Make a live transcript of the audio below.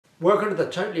Welcome to the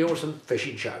Totally Awesome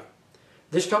Fishing Show.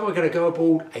 This time we're going to go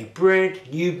aboard a brand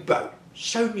new boat.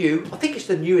 So new, I think it's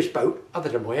the newest boat, other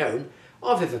than my own,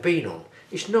 I've ever been on.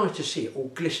 It's nice to see it all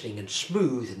glistening and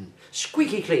smooth and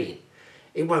squeaky clean.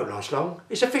 It won't last long.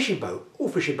 It's a fishing boat. All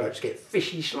fishing boats get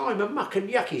fishy slime and muck and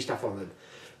yucky stuff on them.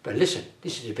 But listen,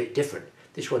 this is a bit different.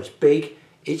 This one's big,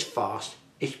 it's fast,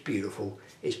 it's beautiful.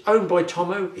 It's owned by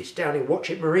Tommo, it's down in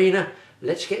Watchet Marina.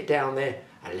 Let's get down there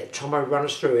and let Tommo run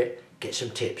us through it, get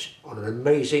some tips on an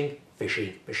amazing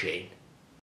fishing machine.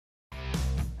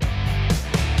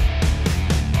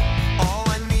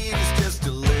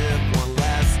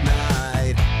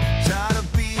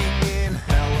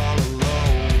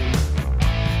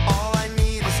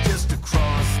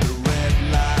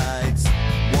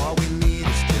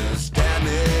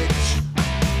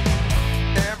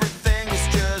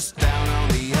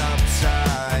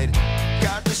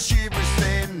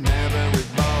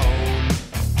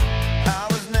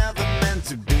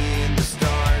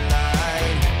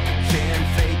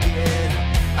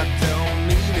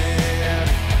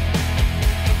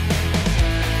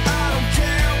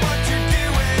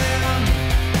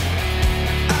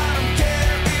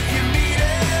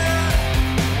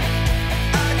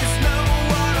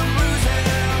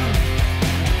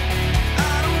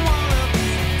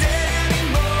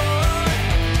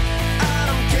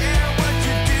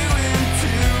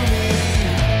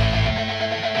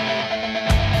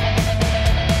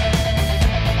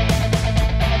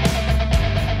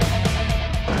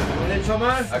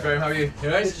 Hi Graeme, how are you? You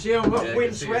right? Good to see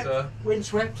you.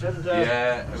 Windswept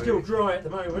and still dry at the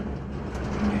moment.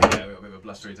 Yeah, we've got a bit of a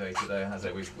blustery day today, has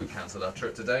it? We cancelled our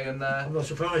trip today and... I'm not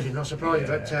surprising,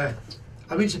 but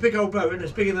I mean, it's a big old boat and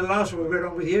it's bigger than the last one we went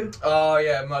on with you. Oh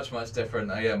yeah, much different.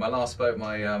 Yeah, my last boat,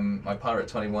 my Pirate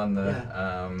 21,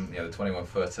 the 21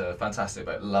 foot, fantastic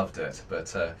boat, loved it.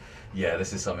 But yeah,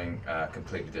 this is something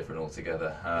completely different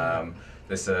altogether.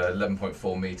 This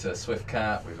 11.4 metre Swift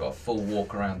Cat. We've got a full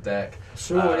walk around deck.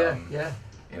 Sure, yeah.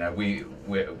 You know,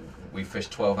 we fish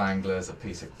 12 anglers, a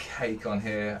piece of cake on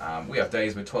here. We have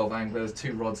days with 12 anglers,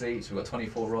 2 rods each. We've got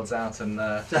 24 rods out, and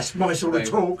that's my sort of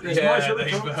talk. That's my sort of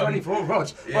talk. 24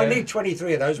 rods. Yeah. I need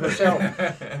 23 of those myself.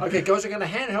 Okay, guys, I'm going to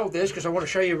handhold this because I want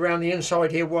to show you around the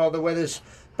inside here while the weather's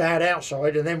bad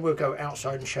outside, and then we'll go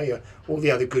outside and show you all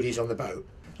the other goodies on the boat.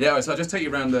 Yeah, so I'll just take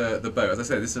you around the boat. As I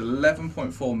said, this is an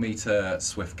 11.4 metre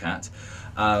Swift Cat.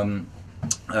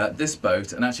 This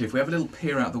boat, and actually if we have a little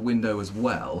peer out the window as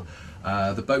well,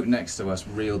 the boat next to us,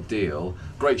 Real Deal,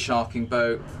 great sharking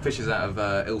boat, fishes out of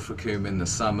Ilfracombe in the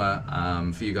summer.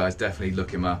 For you guys, definitely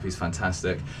look him up, he's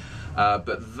fantastic.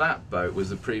 But that boat was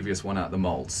the previous one out the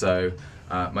mould. So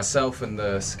myself and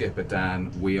the skipper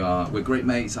Dan, we're great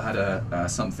mates. I had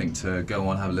something to go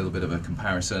on, have a little bit of a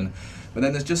comparison. But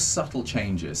then there's just subtle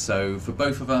changes. So for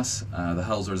both of us, the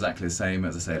hulls are exactly the same,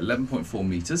 as I say, 11.4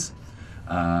 metres,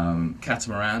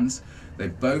 catamarans.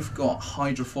 They've both got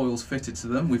hydrofoils fitted to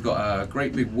them. We've got a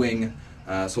great big wing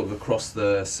sort of across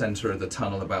the centre of the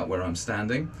tunnel about where I'm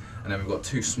standing. And then we've got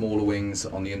 2 smaller wings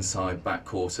on the inside back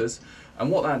quarters.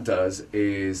 And what that does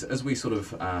is, as we sort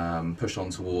of push on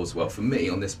towards, well, for me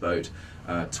on this boat,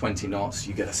 20 knots,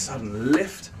 you get a sudden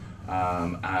lift.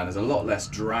 And there's a lot less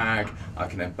drag. I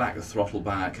can then back the throttle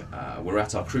back. We're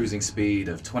at our cruising speed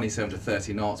of 27 to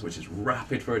 30 knots, which is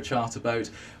rapid for a charter boat.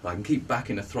 But I can keep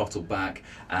backing the throttle back,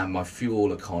 and my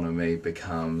fuel economy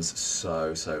becomes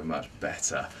so much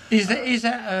better. Is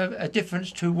that a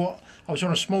difference to what I was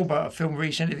on a small boat I filmed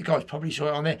recently? The guys probably saw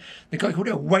it on there. The guy called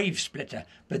it a wave splitter.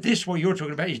 But this, what you're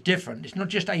talking about, is different. It's not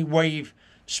just a wave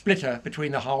splitter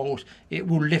between the hulls, it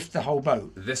will lift the whole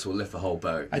boat. This will lift the whole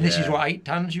boat. And this is what, 8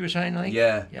 tons you were saying, I think?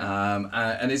 Yeah.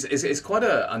 And it's quite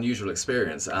an unusual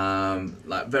experience.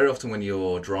 Like very often when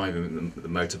you're driving the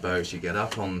motorboat, you get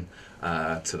up on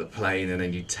to the plane and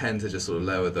then you tend to just sort of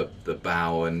lower the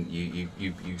bow and you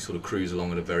sort of cruise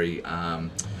along at a very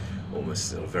almost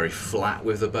sort of very flat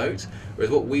with the boat.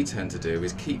 Whereas what we tend to do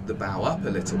is keep the bow up a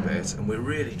little bit, and we're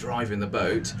really driving the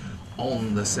boat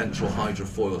on the central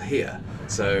hydrofoil here.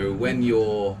 So when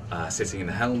you're sitting in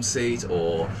the helm seat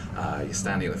or you're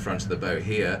standing at the front of the boat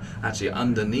here, actually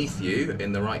underneath you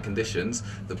in the right conditions,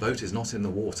 the boat is not in the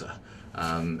water.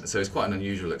 So it's quite an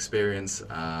unusual experience,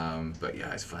 but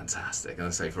yeah, it's fantastic. And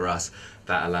I say for us,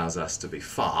 that allows us to be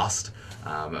fast,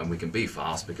 and we can be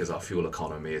fast because our fuel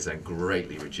economy is then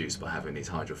greatly reduced by having these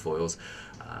hydrofoils.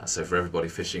 So for everybody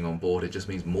fishing on board, it just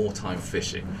means more time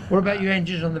fishing. What about your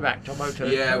engines on the back,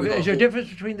 Tommo? Yeah, is there a difference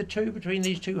between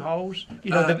these two hulls?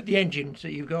 You know, the engines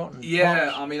that you've got? Yeah,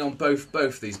 pipes? I mean, on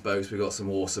both these boats, we've got some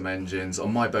awesome engines.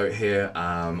 On my boat here,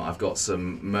 I've got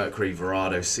some Mercury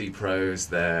Verado Sea Pros.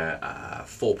 They're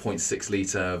 4.6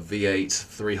 litre V8,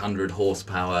 300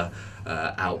 horsepower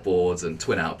outboards and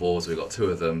twin outboards. We've got 2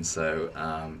 of them, so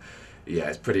yeah,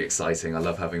 it's pretty exciting. I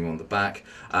love having them on the back.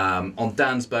 On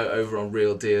Dan's boat over on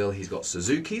Real Deal, he's got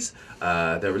Suzuki's.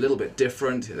 They're a little bit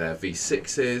different. They're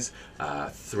V6s,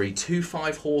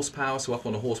 325 horsepower, so up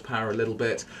on the horsepower a little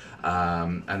bit.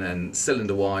 And then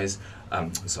cylinder-wise,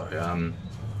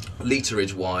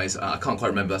 literage wise, I can't quite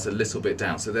remember, that's a little bit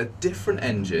down. So they're different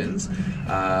engines.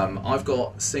 I've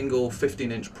got single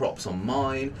 15-inch props on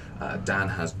mine. Dan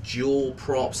has dual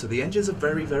props, so the engines are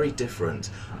very, very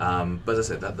different. But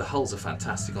as I said, the hulls are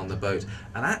fantastic on the boat,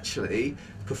 and actually,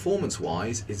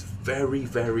 performance-wise, it's very,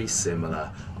 very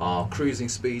similar. Our cruising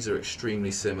speeds are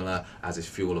extremely similar, as is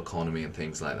fuel economy and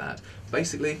things like that.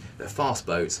 Basically, they're fast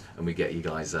boats, and we get you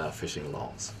guys fishing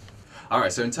lots. All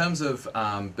right, so in terms of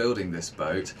building this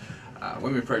boat,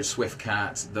 when we approach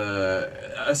Swiftcat,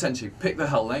 essentially pick the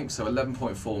hull length, so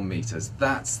 11.4 meters,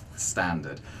 that's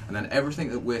standard. And then everything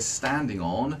that we're standing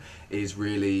on is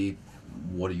really,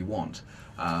 what do you want?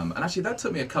 And actually that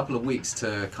took me a couple of weeks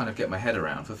to kind of get my head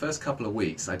around. For the first couple of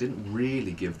weeks, I didn't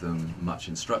really give them much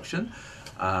instruction.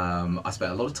 I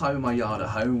spent a lot of time in my yard at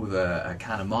home with a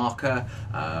can of marker,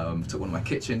 took one of my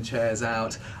kitchen chairs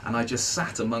out, and I just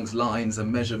sat amongst lines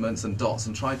and measurements and dots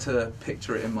and tried to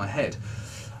picture it in my head.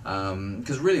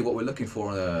 Because really what we're looking for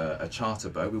on a charter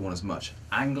boat, we want as much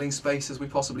angling space as we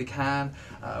possibly can,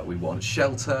 we want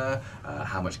shelter,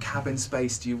 how much cabin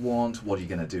space do you want, what are you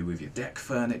going to do with your deck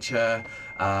furniture,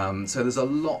 so there's a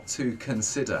lot to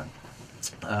consider.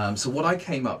 So what I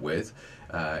came up with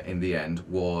in the end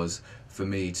was for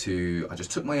me I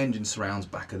just took my engine surrounds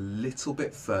back a little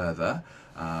bit further.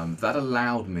 That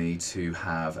allowed me to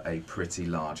have a pretty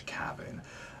large cabin.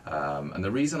 And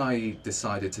the reason I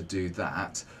decided to do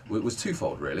that was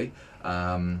twofold really.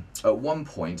 At one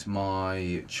point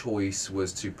my choice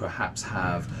was to perhaps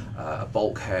have a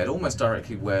bulkhead almost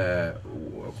directly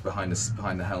behind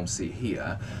the helm seat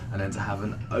here, and then to have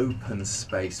an open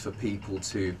space for people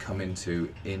to come into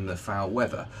in the foul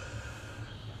weather.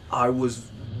 I was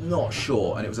not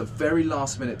sure, and it was a very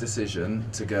last minute decision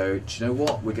to go, do you know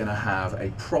what, we're going to have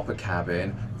a proper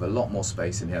cabin with a lot more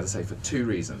space in here, as I say, for 2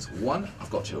 reasons. One, I've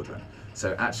got children,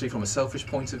 so actually from a selfish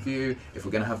point of view, if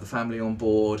we're going to have the family on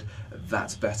board,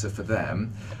 that's better for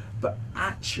them. But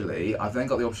actually I've then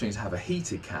got the opportunity to have a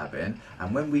heated cabin,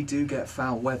 and when we do get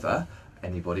foul weather,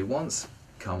 anybody wants,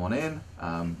 come on in,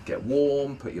 get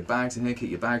warm, put your bags in here, keep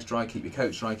your bags dry, keep your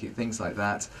coats dry, keep things like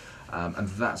that. And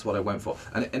that's what I went for.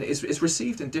 And it's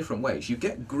received in different ways. You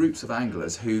get groups of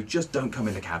anglers who just don't come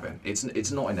in the cabin.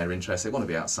 It's not in their interest. They want to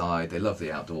be outside, they love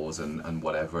the outdoors and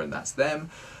whatever, and that's them.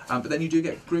 But then you do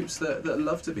get groups that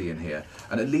love to be in here.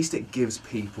 And at least it gives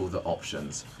people the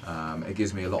options. It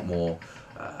gives me a lot more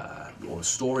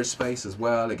storage space as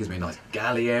well. It gives me a nice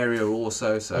galley area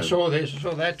also. So I saw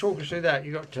that. Talk us through that.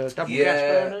 You got double gas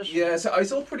burners. Yeah. So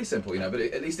it's all pretty simple, you know. But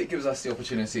at least it gives us the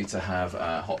opportunity to have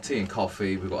hot tea and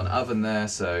coffee. We've got an oven there,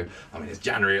 so I mean it's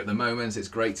January at the moment. It's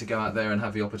great to go out there and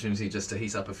have the opportunity just to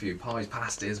heat up a few pies,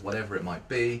 pasties, whatever it might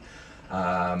be.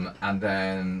 And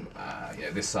then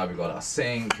this side we've got our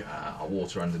sink, our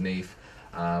water underneath.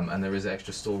 And there is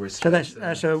extra storage. So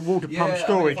that's a water pump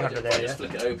storage under there. Just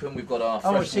flick it open. We've got our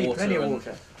fresh water, plenty of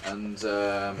water, and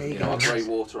our grey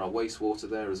water, our wastewater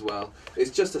there as well.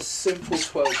 It's just a simple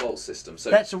 12-volt system.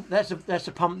 So that's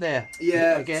a pump there.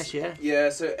 Yeah, I guess. Yeah. Yeah.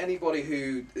 So anybody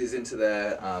who is into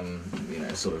their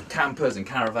sort of campers and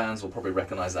caravans will probably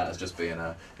recognise that as just being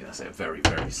a say a very,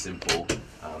 very simple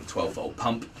 12-volt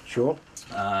pump. Sure.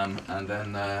 And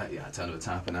then I turn the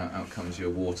tap and out comes your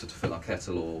water to fill our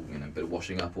kettle, or a bit of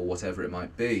washing up or whatever it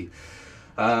might be.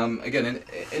 Again,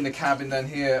 in the cabin then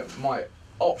here, my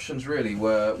options really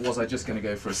were, was I just going to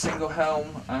go for a single helm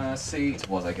seat?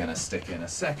 Was I going to stick in a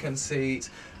second seat?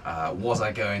 Was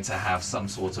I going to have some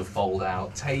sort of fold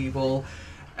out table?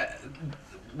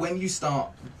 When you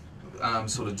start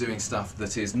sort of doing stuff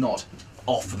that is not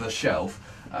off the shelf,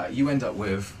 you end up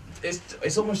with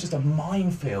it's almost just a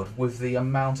minefield with the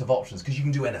amount of options, because you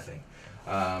can do anything.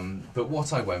 But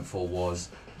what I went for was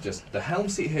just the helm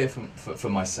seat here for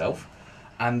myself,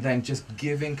 and then just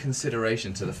giving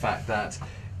consideration to the fact that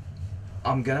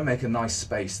I'm going to make a nice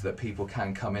space that people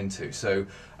can come into. So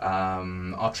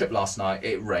our trip last night,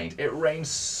 it rained. It rained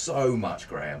so much,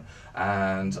 Graeme.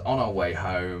 And on our way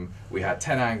home, we had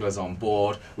 10 anglers on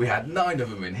board. We had 9 of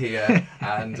them in here,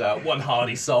 and one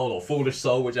hardy soul, or foolish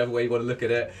soul, whichever way you want to look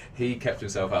at it, he kept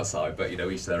himself outside, but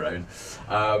each their own.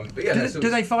 But yeah, do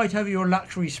they fight over your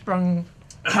luxury sprung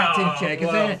captain's chair,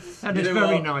 because that is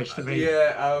very nice to me.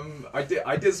 Yeah,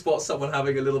 I did spot someone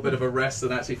having a little bit of a rest,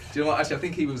 and actually, do you know what? Actually, I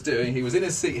think he was in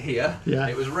his seat here. Yeah.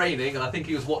 It was raining, and I think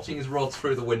he was watching his rods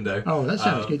through the window. Oh, that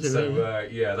sounds good to me. So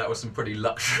yeah, that was some pretty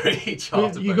luxury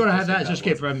charter. You've got to have that as a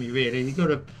skipper, haven't you? Really,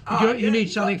 you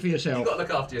need something for yourself. You've got to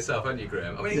look after yourself, haven't you,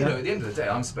 Graeme? I mean, you know, at the end of the day,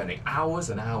 I'm spending hours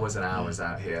and hours and hours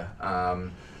out here.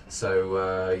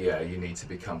 So yeah, you need to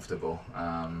be comfortable.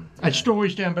 And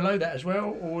storage down below that as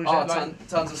well, or is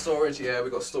tons of storage. Yeah,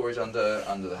 we've got storage under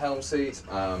the helm seat.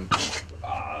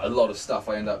 A lot of stuff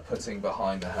I end up putting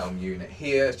behind the helm unit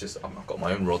here. It's just I've got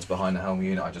my own rods behind the helm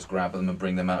unit. I just grab them and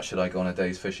bring them out should I go on a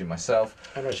day's fishing myself.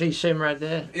 And I see Simrad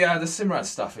there. Yeah, the Simrad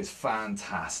stuff is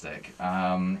fantastic.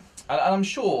 And I'm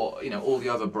sure all the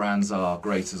other brands are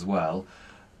great as well.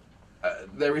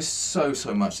 There is so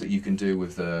much that you can do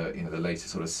with the the latest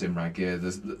sort of Simrad gear.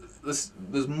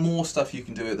 There's more stuff you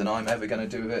can do with it than I'm ever going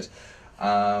to do with it.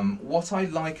 What I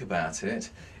like about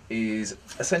it is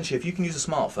essentially if you can use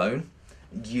a smartphone,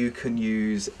 you can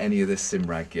use any of this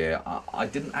Simrad gear. I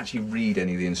didn't actually read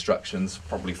any of the instructions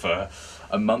probably for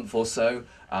a month or so.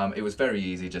 It was very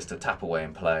easy just to tap away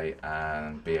and play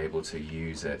and be able to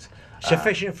use it.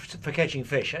 Sufficient for catching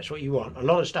fish. That's what you want. A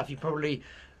lot of stuff you probably.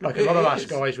 Like a lot of us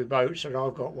guys with boats, and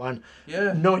I've got one.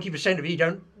 Yeah. 90% of it you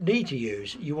don't need to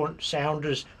use. You want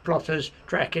sounders, plotters,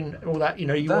 tracking, all that. You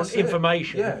want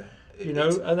information. Yeah.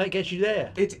 And that gets you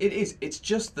there. It is. It's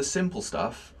just the simple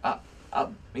stuff.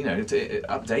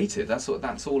 Updated.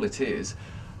 That's all it is.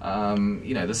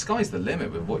 The sky's the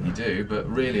limit with what you do. But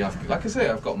really, like I say,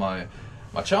 I've got my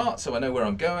chart, so I know where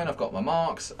I'm going. I've got my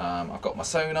marks. I've got my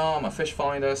sonar, my fish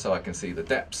finder, so I can see the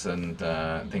depths and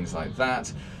things like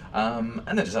that. And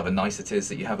then just other niceties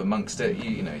that you have amongst it.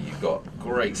 You've got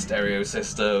great stereo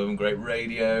system, great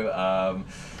radio.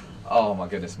 Oh my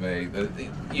goodness me!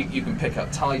 You can pick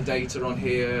up tide data on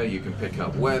here. You can pick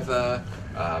up weather.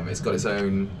 It's got its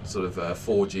own sort of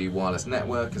 4G wireless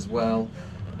network as well.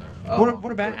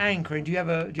 What about anchoring? Do you have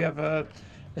a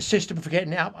system for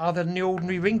getting out other than the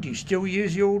ordinary ring? Do you still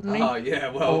use the ordinary? Oh yeah,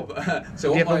 well,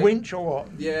 so do you have a winch or what?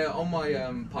 Yeah, on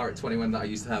my Pirate 21 that I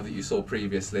used to have that you saw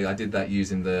previously, I did that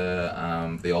using the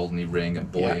ordinary ring and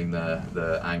buoying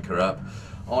the anchor up.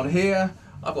 On here,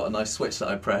 I've got a nice switch that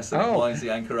I press and it winds the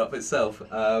anchor up itself,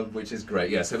 which is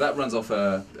great. Yeah, so that runs off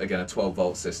again a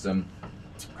 12-volt system.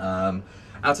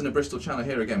 Out in the Bristol Channel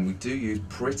here again, we do use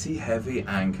pretty heavy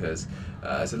anchors.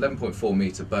 It's an 11.4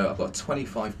 metre boat. I've got a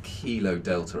 25 kilo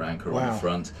Delta anchor on the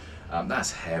front.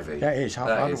 That's heavy. That is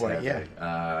underweight,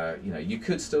 yeah. You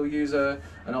could still use an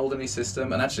ordinary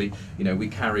system, and actually,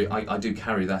 I do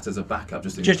carry that as a backup,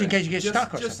 just in case you get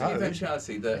stuck. Just the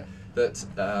eventuality that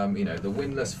the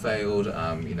windlass failed.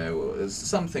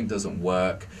 Something doesn't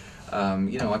work.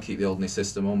 I keep the ordinary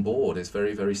system on board. It's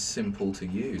very, very simple to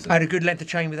use. I had a good length of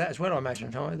chain with that as well, I imagine,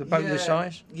 the boat this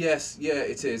size? Yes, yeah,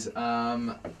 it is.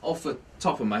 Off the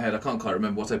top of my head, I can't quite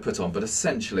remember what I put on, but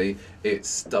essentially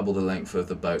it's double the length of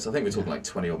the boat. So I think we're talking like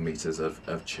 20 odd metres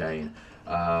of chain.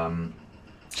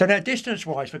 So now,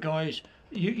 distance-wise, for guys,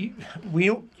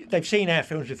 they've seen our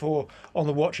films before on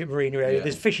the Watch It Marina area. Yeah.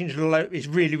 There's fishing is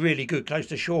really, really good close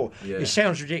to shore. Yeah. It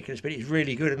sounds ridiculous, but it's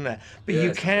really good, isn't it? But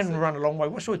you can run a long way.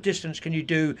 What sort of distance can you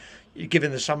do,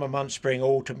 given the summer months, spring,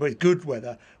 autumn, with good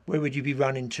weather? Where would you be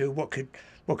running to? What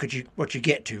could you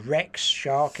get to? Wrecks,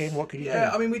 sharking? What could you do?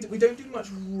 Yeah, I mean, we don't do much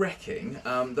wrecking.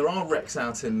 There are wrecks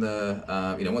out in the,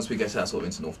 once we get out sort of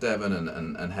into North Devon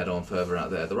and head on further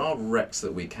out there, there are wrecks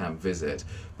that we can visit,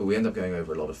 but we end up going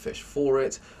over a lot of fish for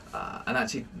it. And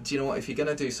actually, do you know what? If you're going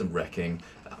to do some wrecking,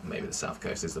 maybe the South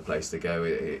Coast is the place to go.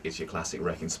 It's your classic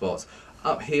wrecking spots.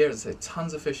 Up here, as I say,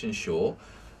 tons of fish inshore.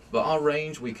 But our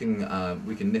range, we can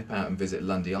nip out and visit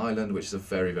Lundy Island, which is a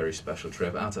very, very special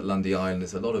trip. Out at Lundy Island,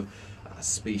 there's a lot of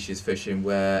species fishing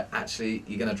where actually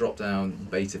you're going to drop down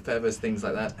baited feathers, things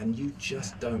like that, and you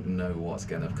just don't know what's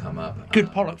going to come up.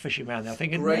 Good pollock fishing around there, I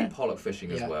think. Great pollock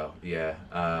fishing as well. Yeah,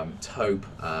 taupe.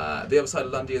 The other side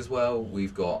of Lundy as well,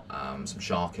 we've got some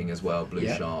sharking as well, blue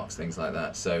sharks, things like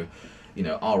that. So,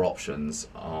 our options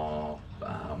are,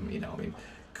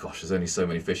 gosh, there's only so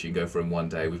many fish you can go for in one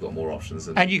day. We've got more options.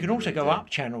 And you can also go up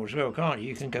channel as well, can't you?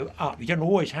 You can go up. You don't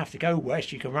always have to go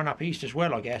west. You can run up east as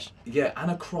well, I guess. Yeah,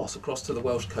 and across to the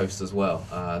Welsh coast as well.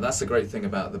 That's the great thing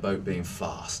about the boat being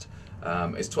fast.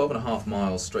 It's 12.5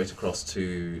 miles straight across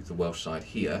to the Welsh side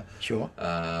here. Sure.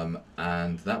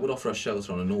 And that would offer us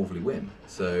shelter on a northerly wind.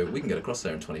 So we can get across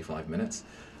there in 25 minutes.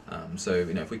 So,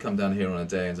 if we come down here on a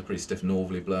day and it's a pretty stiff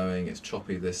northerly blowing, it's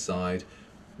choppy this side,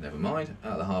 never mind.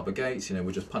 Out the harbour gates, you know,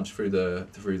 we just punch through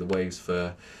the waves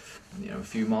for, you know, a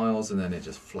few miles, and then it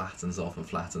just flattens off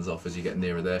as you get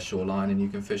nearer their shoreline, and you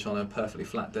can fish on a perfectly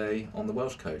flat day on the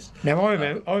Welsh coast. Now I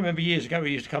remember years ago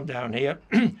we used to come down here.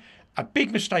 A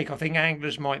big mistake I think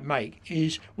anglers might make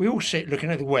is we all sit looking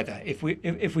at the weather. If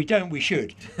we don't, we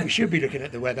should. We should be looking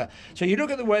at the weather. So you look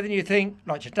at the weather and you think,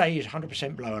 like today is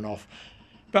 100% blowing off.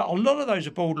 But a lot of those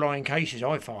are borderline cases,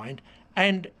 I find.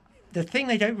 And the thing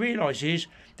they don't realise is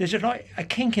there's a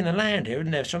kink in the land here,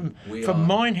 isn't there? From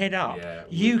Minehead up,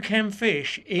 you can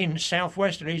fish in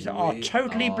southwesterlies that are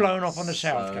totally blown off on the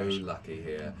south coast. So lucky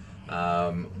here.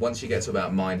 Once you get to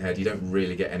about Minehead, you don't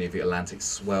really get any of the Atlantic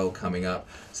swell coming up,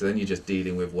 so then you're just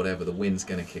dealing with whatever the wind's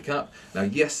going to kick up. Now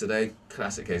yesterday,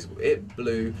 classic case, it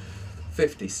blew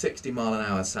 50, 60 mile an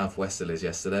hour southwesterlies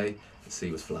yesterday. The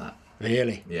sea was flat.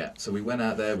 Really? Yeah, so we went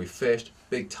out there, we fished,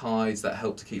 big tides, that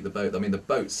helped to keep the boat. I mean, the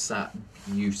boat sat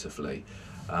beautifully.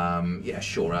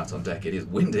 Sure, out on deck it is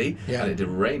windy, and it did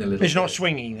rain a little bit. It's not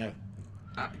swinging though.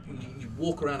 You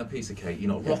walk around a piece of cake, you're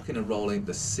not rocking and rolling,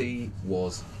 the sea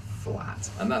was flat,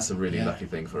 and that's a really lucky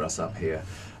thing for us up here.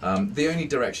 The only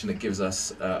direction that gives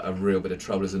us a real bit of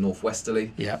trouble is a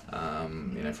northwesterly. You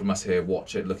know, from us here,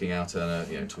 watch it looking out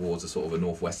towards a sort of a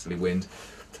northwesterly wind.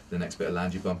 The next bit of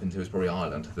land you bump into is probably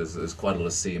Ireland. There's quite a lot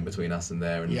of sea in between us and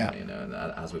there, and you know, and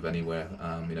as with anywhere,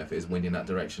 you know, if it is windy in that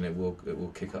direction, it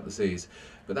will kick up the seas.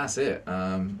 But that's it.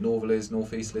 Northerlies,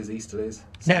 northeasterlies, easterlies.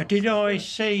 Now, did I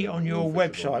see on your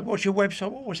website? What's your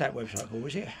website? What was that website called?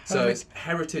 Was it? So it's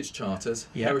Heritage Charters.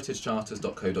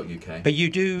 heritagecharters.co.uk. But you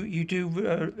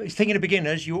do. Thinking of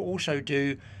beginners, you also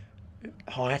do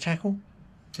hire tackle.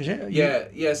 Is it?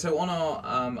 Yeah. So on our,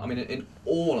 I mean, in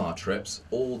all our trips,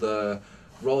 all the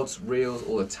rods, reels,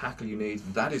 all the tackle you need,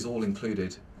 that is all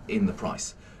included in the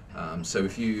price. So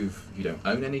if you don't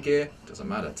own any gear, doesn't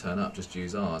matter, turn up, just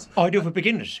use ours. Ideal for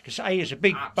beginners, because A is a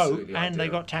big boat and they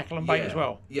got tackle and bait as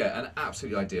well. Yeah, and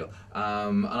absolutely ideal.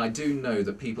 And I do know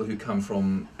that people who come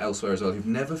from elsewhere as well, who've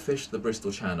never fished the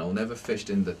Bristol Channel, never fished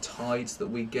in the tides that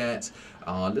we get,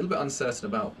 are a little bit uncertain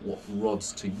about what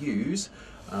rods to use.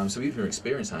 So even if you're an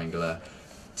experienced angler,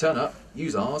 turn up,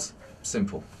 use ours,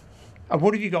 simple. And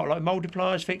what have you got, like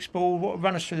multipliers, fixed ball?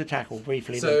 Run us through the tackle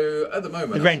briefly. So at the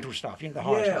moment, the rental stuff, you know, the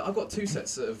hire stuff. I've got two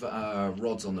sets of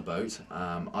rods on the boat.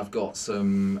 I've got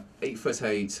some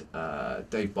 8'8"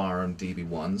 Dave Byram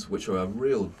DB1s, which are a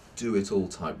real do-it-all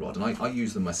type rod, and I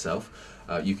use them myself.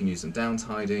 You can use them down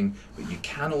tiding, but you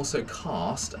can also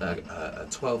cast a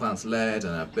 12-ounce lead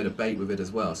and a bit of bait with it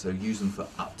as well. So use them for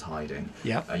up tiding.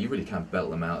 Yeah. You really can belt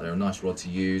them out. They're a nice rod to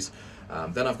use.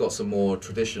 Then I've got some more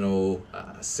traditional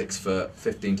 6 foot,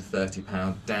 15 to 30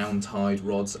 pound down tide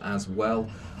rods as well.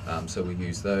 So we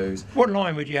use those. What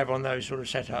line would you have on those sort of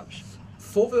setups?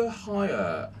 For the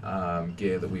higher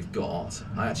gear that we've got,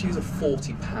 I actually use a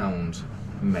 40 pound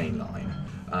main line.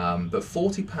 But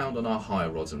 40 pound on our higher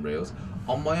rods and reels.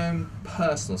 On my own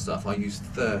personal stuff, I use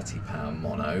 30 pound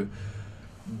mono.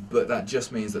 But that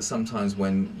just means that sometimes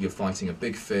when you're fighting a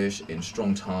big fish in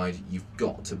strong tide, you've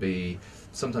got to be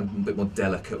sometimes a bit more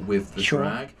delicate with the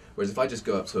drag. Whereas if I just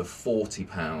go up to a 40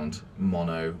 pound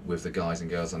mono with the guys and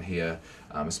girls on here,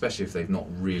 especially if they've not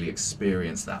really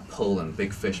experienced that pull and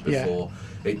big fish before,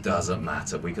 it doesn't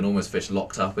matter. We can almost fish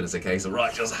locked up, and it's a case of,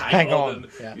 right, just hang on.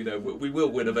 And, you know, we will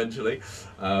win eventually.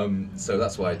 So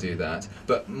that's why I do that.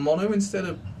 But mono instead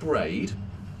of braid,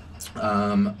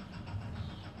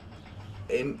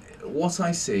 what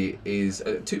I see is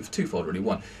twofold really.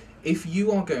 One, if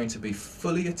you are going to be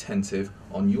fully attentive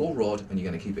on your rod and you're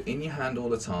going to keep it in your hand all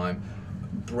the time,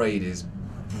 braid is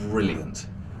brilliant.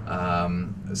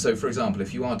 So for example,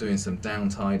 if you are doing some down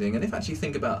tiding, and if actually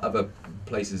think about other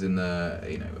places in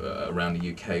the, around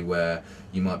the UK where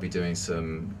you might be doing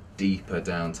some deeper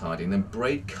down tiding, then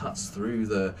braid cuts through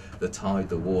the tide,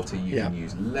 the water. You can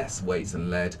use less weights and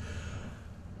lead.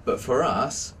 But for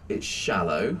us, it's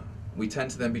shallow. We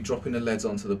tend to then be dropping the leads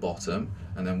onto the bottom,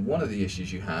 and then one of the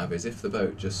issues you have is if the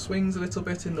boat just swings a little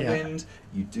bit in the wind,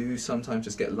 you do sometimes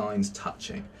just get lines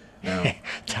touching. Now,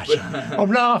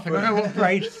 I'm laughing. I know what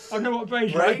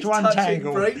braid's right to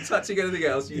untangle. Braid touching anything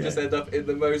else, you just end up in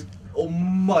the most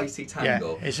almighty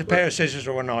tangle. Yeah, it's a pair of scissors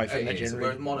or a knife.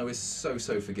 Whereas mono is so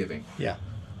forgiving. Yeah.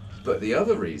 But the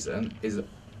other reason is that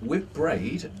with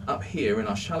braid up here in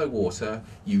our shallow water,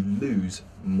 you lose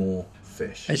more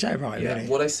fish. Is that right? Yeah. Really?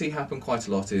 What I see happen quite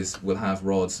a lot is we'll have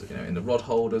rods, in the rod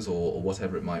holders or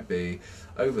whatever it might be,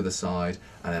 over the side,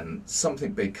 and then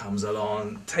something big comes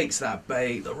along, takes that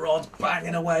bait, the rod's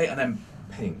banging away, and then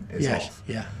ping, it's off.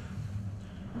 Yeah.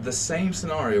 The same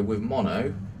scenario with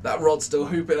mono. that rod's still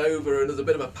hooping over and there's a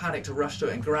bit of a panic to rush to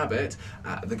it and grab it.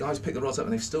 The guys pick the rods up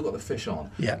and they've still got the fish on.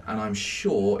 Yeah. And I'm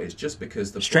sure it's just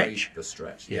because the stretch.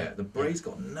 The braid's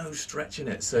got no stretch in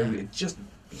it, so it just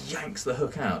yanks the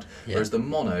hook out. Whereas the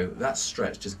mono, that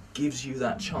stretch just gives you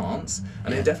that chance,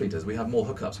 and it definitely does. We have more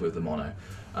hookups with the mono.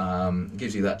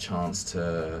 Gives you that chance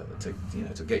to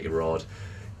get your rod,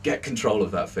 get control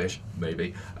of that fish,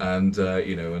 maybe, and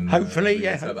and hopefully,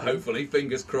 hopefully,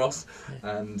 fingers crossed,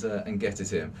 and get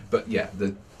it in. But yeah,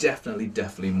 the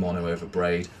definitely mono over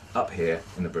braid up here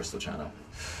in the Bristol Channel.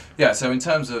 Yeah, so in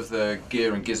terms of the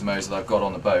gear and gizmos that I've got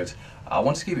on the boat, I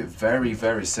wanted to keep it very,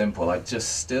 very simple. I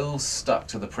just still stuck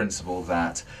to the principle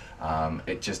that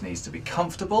it just needs to be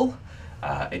comfortable.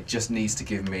 It just needs to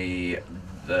give me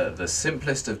the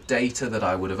simplest of data that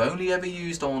I would have only ever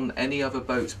used on any other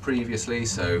boats previously.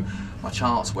 So my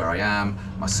charts, where I am,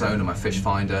 my sonar, my fish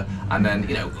finder, and then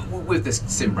with this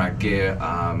Simrad gear,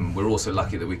 we're also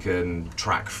lucky that we can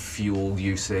track fuel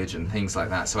usage and things like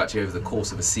that. So actually over the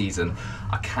course of a season,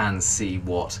 I can see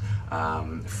what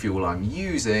fuel I'm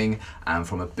using, and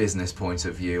from a business point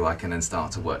of view, I can then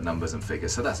start to work numbers and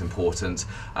figures. So that's important.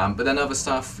 But then other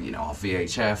stuff, our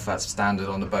VHF, that's standard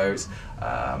on the boat.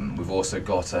 We've also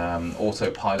got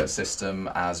autopilot system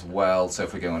as well. So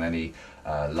if we go on any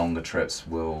longer trips,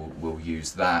 we'll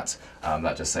use that.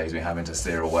 That just saves me having to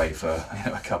steer away for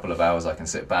a couple of hours. I can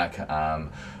sit back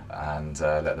and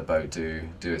let the boat do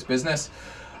its business.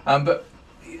 But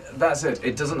that's it.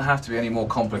 It doesn't have to be any more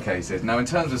complicated. Now, in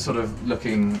terms of sort of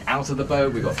looking out of the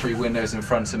boat, we've got 3 windows in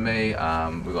front of me.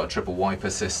 We've got a triple wiper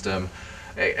system.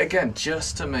 Again,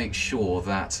 just to make sure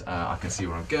that I can see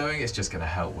where I'm going. It's just going to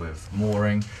help with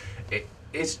mooring.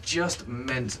 It's just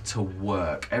meant to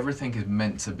work. Everything is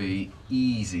meant to be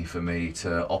easy for me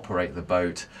to operate the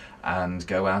boat and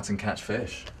go out and catch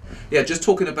fish. Yeah, just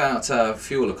talking about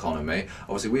fuel economy,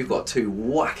 obviously we've got 2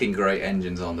 whacking great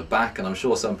engines on the back, and I'm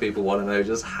sure some people want to know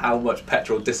just how much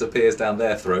petrol disappears down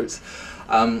their throats.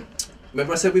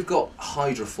 Remember I said we've got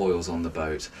hydrofoils on the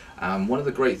boat. One of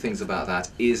the great things about that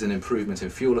is an improvement in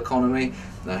fuel economy.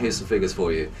 Now here's some figures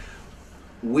for you.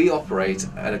 We operate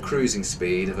at a cruising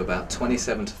speed of about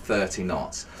 27 to 30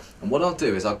 knots. And what I'll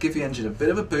do is I'll give the engine a bit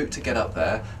of a boot to get up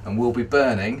there, and we'll be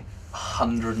burning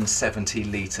 170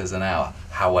 litres an hour.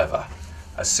 However,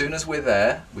 as soon as we're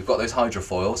there, we've got those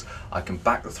hydrofoils, I can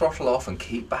back the throttle off and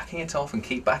keep backing it off and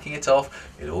keep backing it off.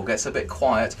 It all gets a bit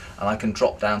quiet, and I can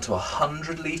drop down to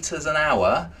 100 litres an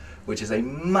hour, which is a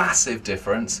massive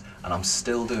difference, and I'm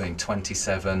still doing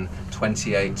 27,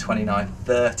 28, 29,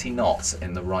 30 knots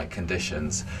in the right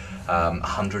conditions.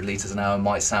 100 litres an hour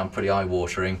might sound pretty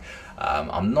eye-watering.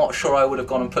 I'm not sure I would have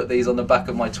gone and put these on the back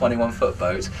of my 21-foot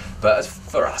boat, but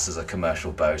for us as a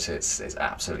commercial boat, it's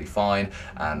absolutely fine,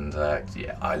 and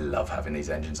yeah, I love having these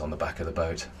engines on the back of the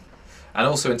boat. And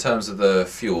also in terms of the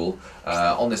fuel,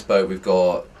 on this boat we've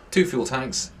got 2 fuel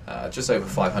tanks, just over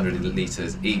 500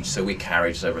 litres each, so we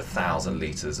carry just over 1,000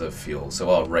 litres of fuel. So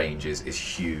our range is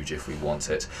huge if we want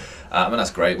it. And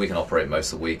that's great. We can operate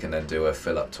most of the week and then do a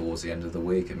fill up towards the end of the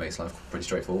week. It makes life pretty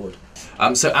straightforward.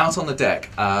 So out on the deck,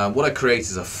 what I create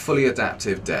is a fully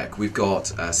adaptive deck. We've got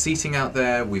seating out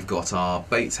there, we've got our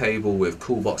bait table with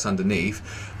cool box underneath.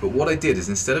 But what I did is,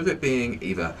 instead of it being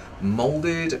either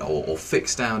moulded or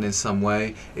fixed down in some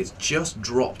way, it's just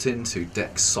dropped into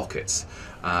deck sockets.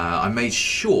 I made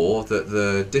sure that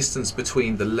the distance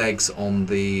between the legs on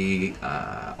the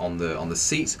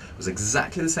seats was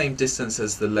exactly the same distance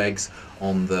as the legs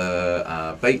on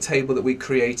the bait table that we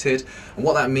created. And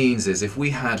what that means is, if we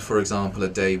had, for example, a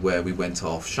day where we went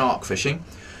off shark fishing,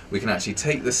 we can actually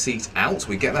take the seat out,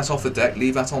 we get that off the deck,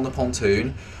 leave that on the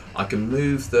pontoon. I can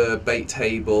move the bait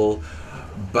table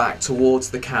back towards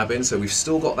the cabin, so we've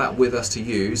still got that with us to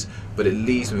use, but it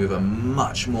leaves me with a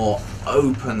much more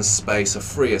open space, a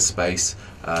freer space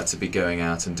to be going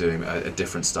out and doing a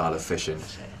different style of fishing.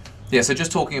 Yeah, so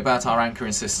just talking about our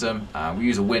anchoring system, we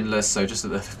use a windlass, so just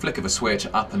at the flick of a switch,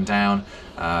 up and down.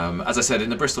 As I said, in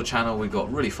the Bristol Channel, we've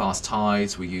got really fast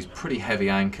tides. We use pretty heavy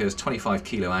anchors, 25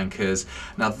 kilo anchors.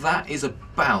 Now that is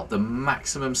about the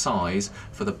maximum size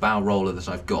for the bow roller that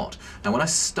I've got. Now when I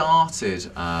started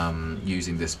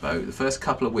using this boat, the first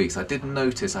couple of weeks, I did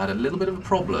notice I had a little bit of a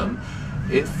problem.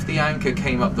 If the anchor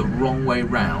came up the wrong way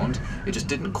round, it just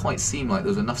didn't quite seem like there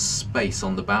was enough space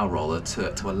on the bow roller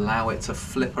to allow it to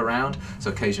flip around. So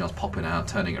occasionally I was popping out,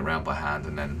 turning it around by hand,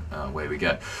 and then away we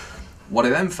go. What I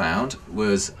then found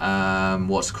was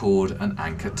what's called an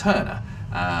anchor turner,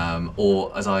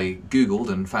 or as I googled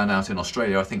and found out in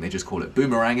Australia, I think they just call it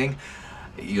boomeranging.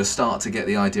 You'll start to get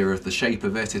the idea of the shape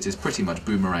of it. It is pretty much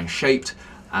boomerang shaped.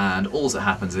 and all that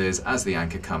happens is, as the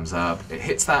anchor comes up, it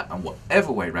hits that, and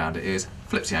whatever way round it is,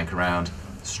 flips the anchor around,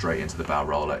 straight into the bow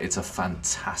roller. It's a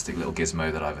fantastic little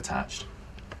gizmo that I've attached.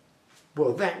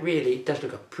 Well, that really does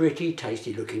look a pretty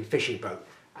tasty looking fishing boat.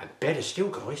 And better still,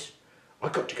 guys, I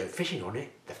got to go fishing on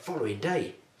it the following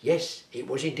day. Yes, it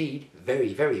was indeed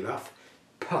very, very rough,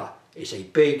 but it's a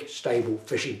big, stable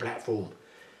fishing platform.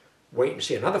 Wait and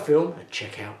see another film and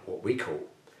check out what we caught.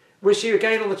 We'll see you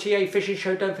again on the TA Fishing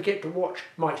Show. Don't forget to watch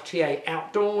Mike's TA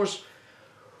Outdoors.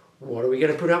 What are we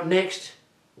going to put up next?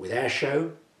 With our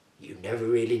show, you never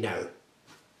really know.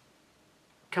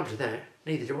 Come to that,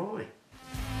 neither do I.